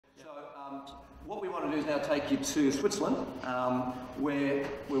What we want to do is now take you to Switzerland, where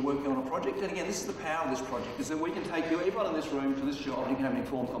we're working on a project. And again, this is the power of this project, is that we can take you, everyone in this room, to this job, and you can have an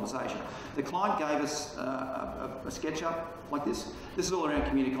informed conversation. The client gave us a SketchUp like this. This is all around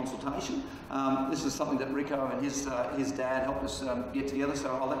community consultation. This is something that Rico and his dad helped us get together,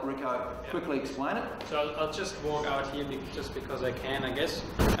 so I'll let Rico quickly explain it. So I'll just walk out here just because I can, I guess.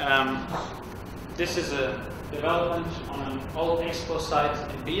 This is a development on an old expo site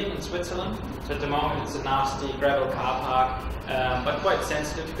in Biel in Switzerland. So at the moment it's a nasty gravel car park, but quite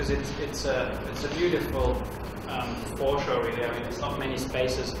sensitive because it's a beautiful foreshore really. I mean, there's not many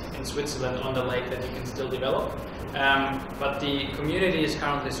spaces in Switzerland on the lake that you can still develop. But the community is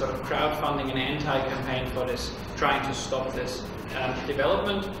currently sort of crowdfunding an anti-campaign for this, trying to stop this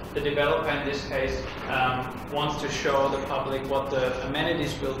development. The developer in this case wants to show the public what the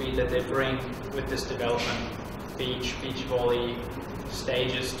amenities will be that they bring with this development. Beach volley,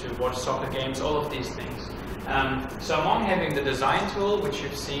 stages to watch soccer games, all of these things. So among having the design tool, which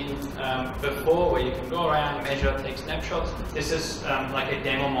you've seen before, where you can go around, measure, take snapshots, this is like a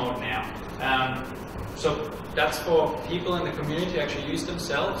demo mode now. So that's for people in the community to actually use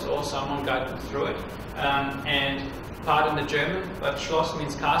themselves, or someone guide them through it. And pardon the German, but Schloss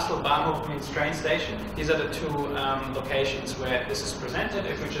means castle, Bahnhof means train station. These are the two locations where this is presented.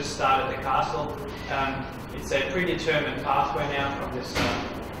 If we just start at the castle, it's a predetermined pathway now from this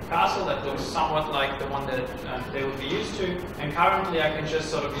castle that looks somewhat like the one that they would be used to. And currently I can just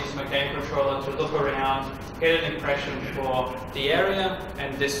sort of use my game controller to look around, get an impression for the area,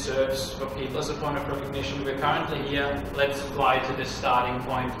 and this serves for people as a point of recognition. We're currently here, let's fly to this starting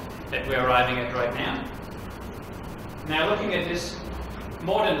point that we're arriving at right now. Now looking at this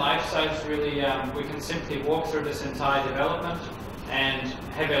modern life sites, really we can simply walk through this entire development and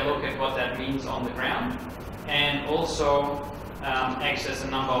have a look at what that means on the ground, and also access a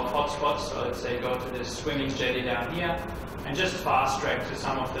number of hotspots. So let's say go to this swimming jetty down here and just fast track to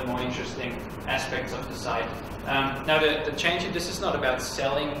some of the more interesting aspects of the site. Now the change in this is not about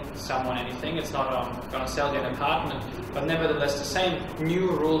selling someone anything, it's not going to sell you an apartment, but nevertheless the same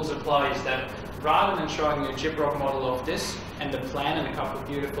new rules apply, is that rather than showing you a gyprock model of this and the plan and a couple of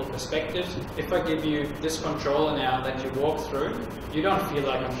beautiful perspectives, if I give you this controller now that you walk through, you don't feel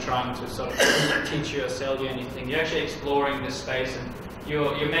like I'm trying to sort of teach you or sell you anything. You're actually exploring this space and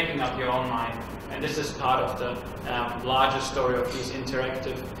you're making up your own mind. And this is part of the larger story of these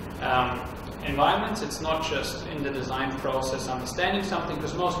interactive environments. It's not just in the design process understanding something,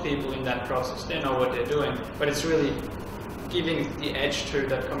 because most people in that process, they know what they're doing, but it's really giving the edge to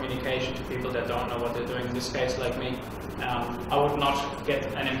that communication to people that don't know what they're doing. In this case, like me, I would not get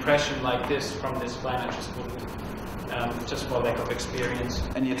an impression like this from this plan. I just wouldn't, just for lack of experience.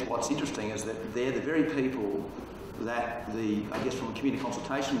 And yet what's interesting is that they're the very people that I guess from a community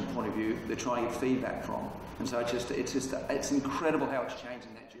consultation point of view, they're trying to get feedback from. And so it's incredible how it's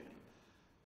changing that journey.